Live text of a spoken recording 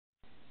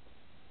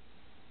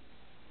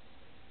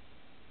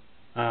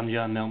I'm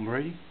John Melton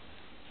Brady,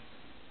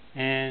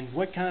 and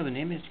what kind of an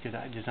image could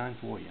I design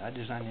for you? I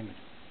design images.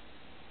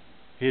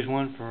 Here's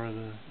one for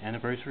the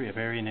anniversary of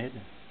Harry and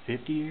Edna,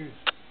 50 years.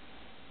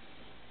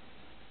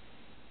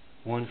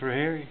 One for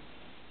Harry,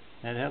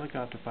 that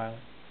helicopter pilot.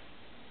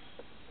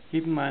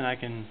 Keep in mind I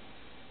can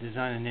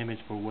design an image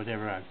for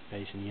whatever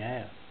occupation you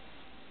have.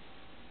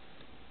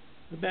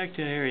 But back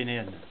to Harry and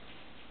Edna.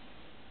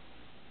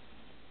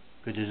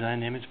 Could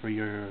design an image for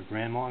your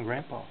grandma and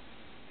grandpa,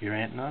 your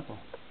aunt and uncle.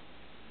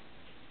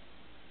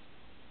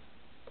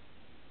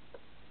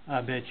 I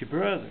bet your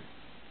brother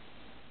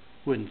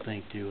wouldn't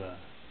think to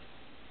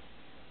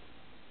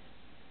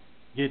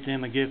get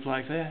them a gift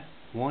like that.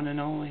 One and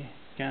only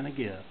kind of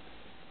gift.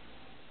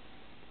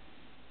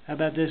 How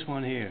about this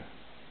one here?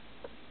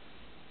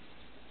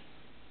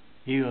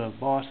 You a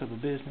boss of a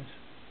business?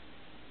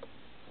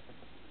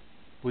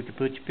 We could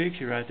put your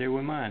picture right there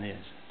where mine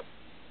is.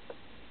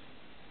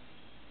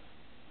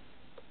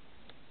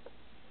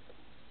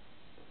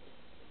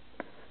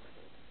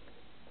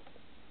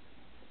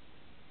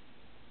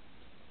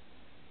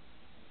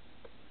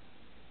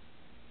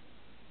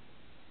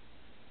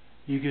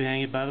 You could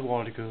hang it by the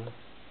water cooler,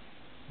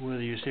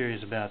 whether you're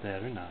serious about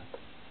that or not.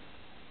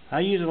 I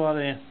use a lot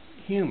of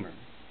humor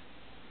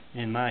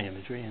in my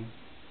imagery, and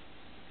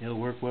it'll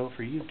work well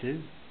for you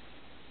too.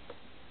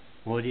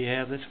 What do you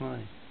have that's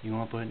funny you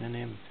want to put in an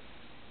image?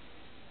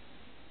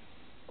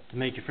 To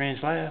make your friends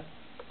laugh?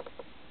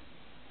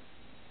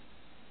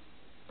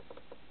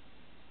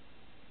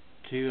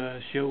 To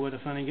show what a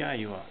funny guy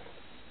you are?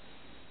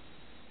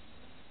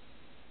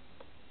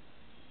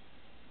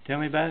 Tell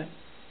me about it.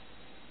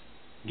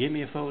 Give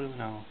me a photo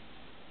and I'll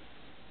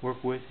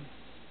work with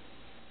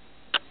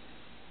you.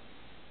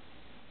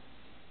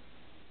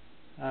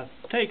 I've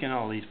taken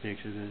all these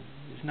pictures.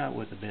 It's not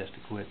with the best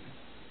equipment.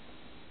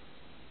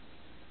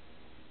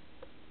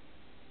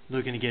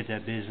 Looking to get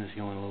that business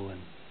going a little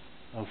and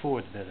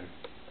afford the better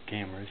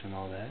cameras and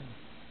all that.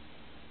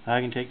 I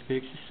can take the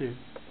pictures too.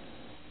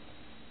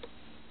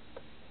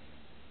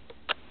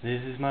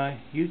 This is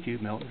my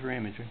YouTube, Melton for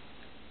Imagery.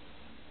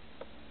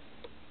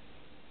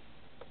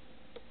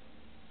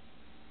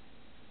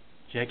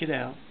 Check it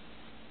out.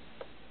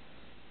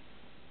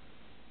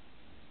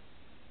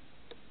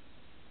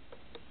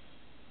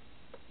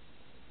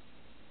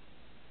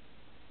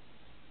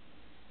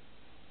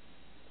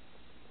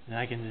 And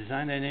I can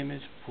design that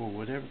image for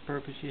whatever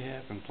purpose you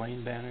have, from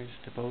plain banners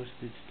to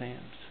postage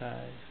stamp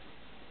size,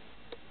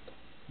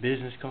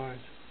 business cards.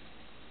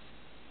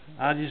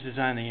 I'll just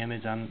design the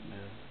image. I'm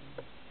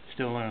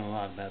still learning a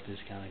lot about this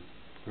kind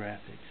of graphics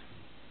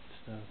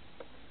stuff.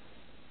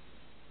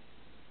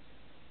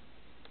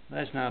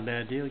 That's not a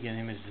bad deal, getting an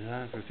image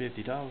designed for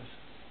 $50.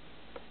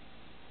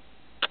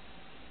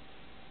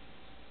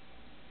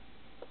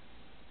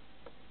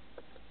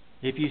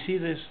 If you see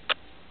this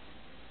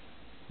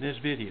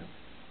video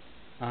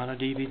on a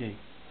DVD,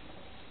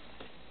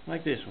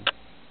 like this one,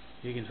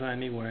 you can find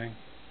me wearing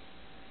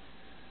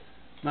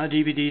my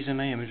DVDs and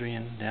my imagery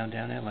in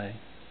downtown LA.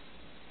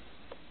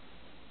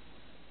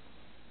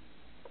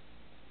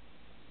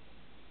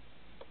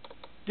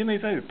 Do me a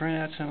favor, print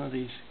out some of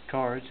these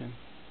cards and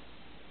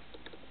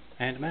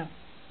hand them out.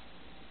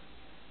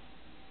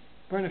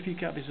 Burn a few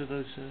copies of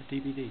those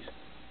DVDs.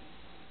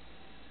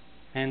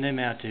 Hand them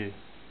out too.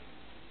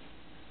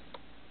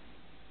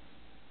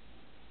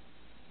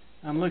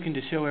 I'm looking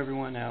to show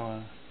everyone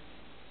how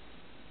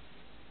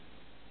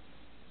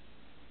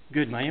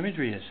good my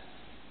imagery is,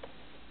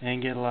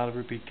 and get a lot of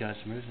repeat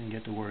customers and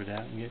get the word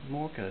out and get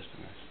more customers.